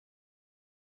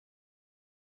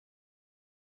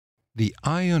The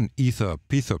ion-ether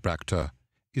Pithoprakta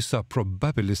is a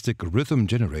probabilistic rhythm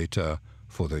generator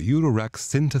for the Eurorack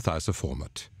synthesizer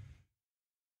format.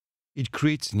 It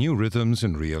creates new rhythms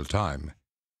in real time,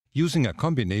 using a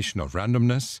combination of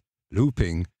randomness,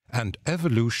 looping, and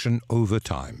evolution over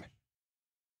time.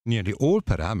 Nearly all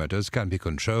parameters can be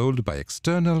controlled by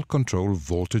external control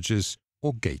voltages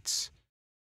or gates.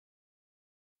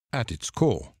 At its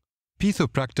core,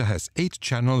 Pithoprakta has 8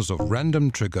 channels of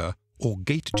random trigger or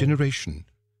gate generation,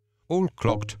 all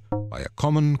clocked by a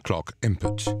common clock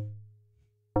input.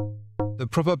 The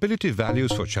probability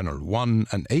values for channel 1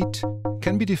 and 8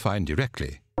 can be defined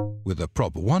directly, with the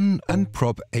prob 1 and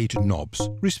prob 8 knobs,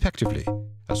 respectively,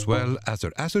 as well as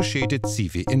their associated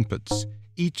CV inputs,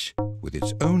 each with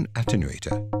its own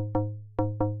attenuator.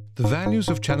 The values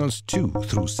of channels 2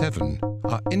 through 7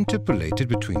 are interpolated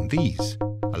between these,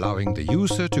 allowing the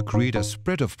user to create a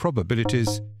spread of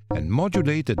probabilities and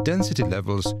modulate the density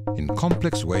levels in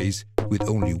complex ways with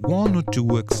only 1 or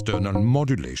 2 external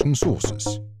modulation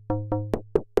sources.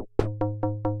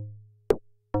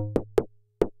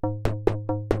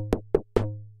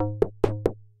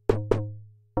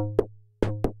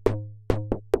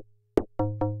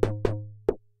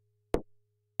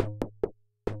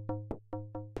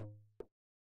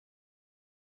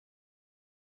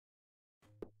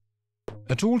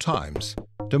 At all times,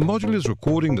 the module is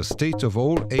recording the state of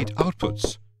all 8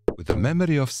 outputs with a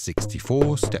memory of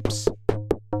 64 steps.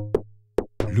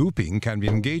 Looping can be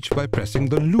engaged by pressing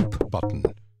the loop button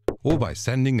or by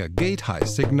sending a gate-high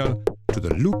signal to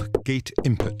the loop gate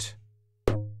input.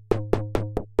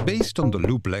 Based on the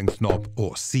loop length knob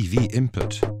or CV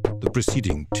input, the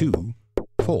preceding 2,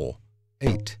 4,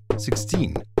 8,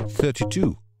 16,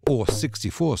 32 or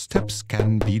 64 steps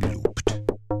can be looped.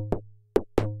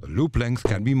 Loop length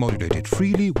can be modulated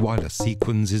freely while a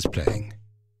sequence is playing.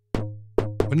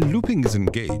 When looping is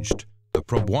engaged, the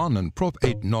prob 1 and prob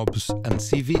 8 knobs and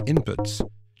CV inputs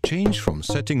change from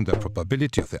setting the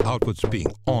probability of the outputs being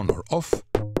on or off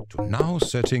to now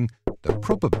setting the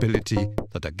probability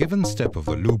that a given step of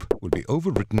the loop will be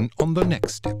overwritten on the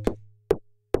next step.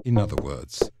 In other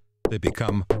words, they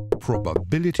become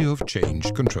probability of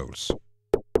change controls.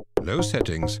 Low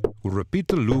settings will repeat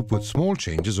the loop with small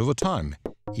changes over time,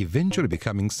 eventually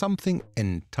becoming something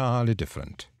entirely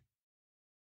different.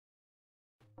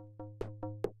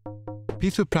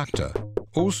 Pithoprakta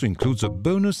also includes a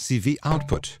bonus CV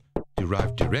output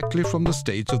derived directly from the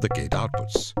states of the gate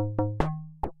outputs.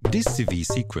 This CV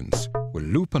sequence will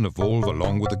loop and evolve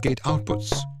along with the gate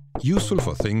outputs, useful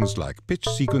for things like pitch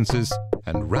sequences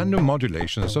and random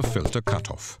modulations of filter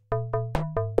cutoff.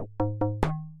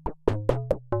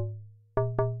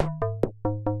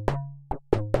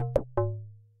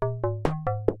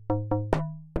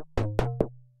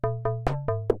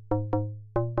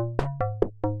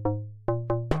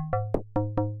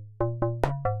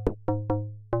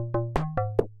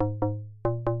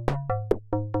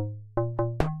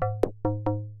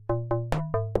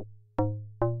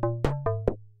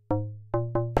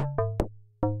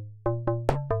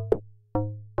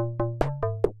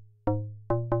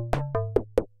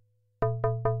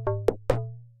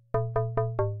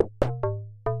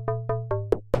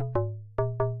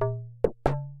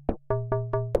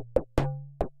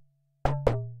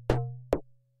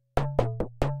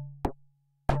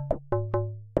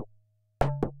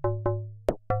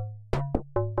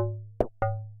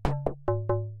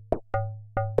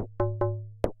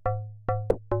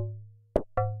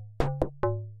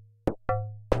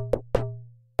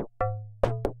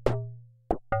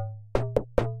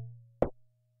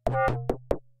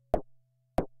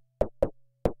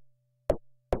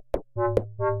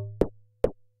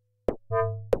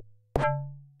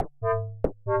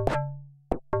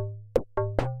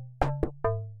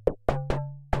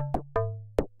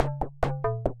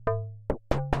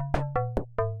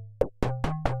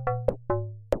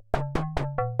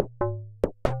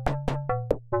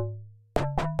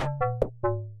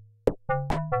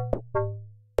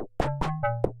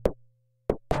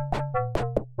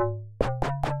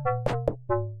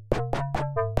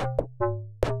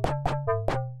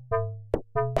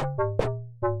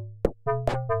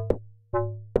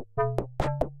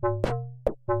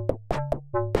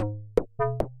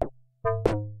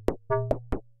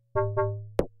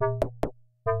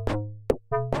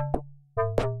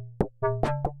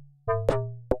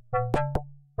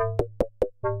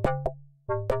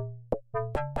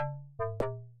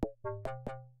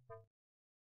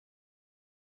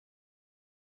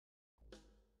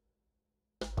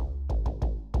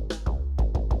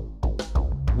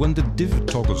 When the div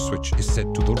toggle switch is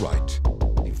set to the right,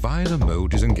 the divider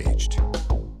mode is engaged.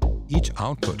 Each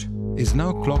output is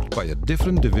now clocked by a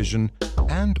different division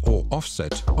and/or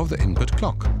offset of the input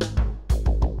clock.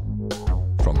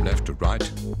 From left to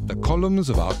right, the columns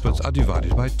of outputs are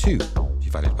divided by 2,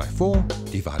 divided by 4,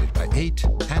 divided by 8,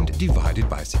 and divided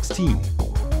by 16.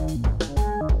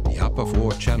 The upper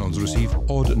 4 channels receive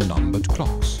odd-numbered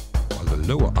clocks, while the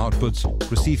lower outputs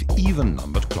receive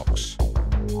even-numbered clocks.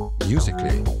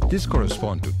 Musically, this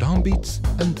corresponds to downbeats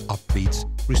and upbeats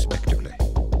respectively.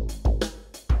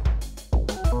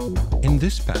 In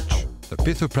this patch, the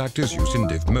Pithoprakta is used in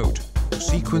div mode to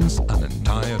sequence an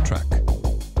entire track,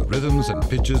 the rhythms and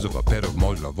pitches of a pair of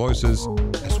modular voices,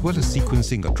 as well as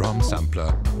sequencing a drum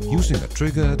sampler using a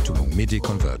trigger to MIDI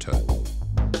converter.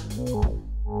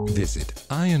 Visit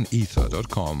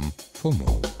ionether.com for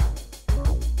more.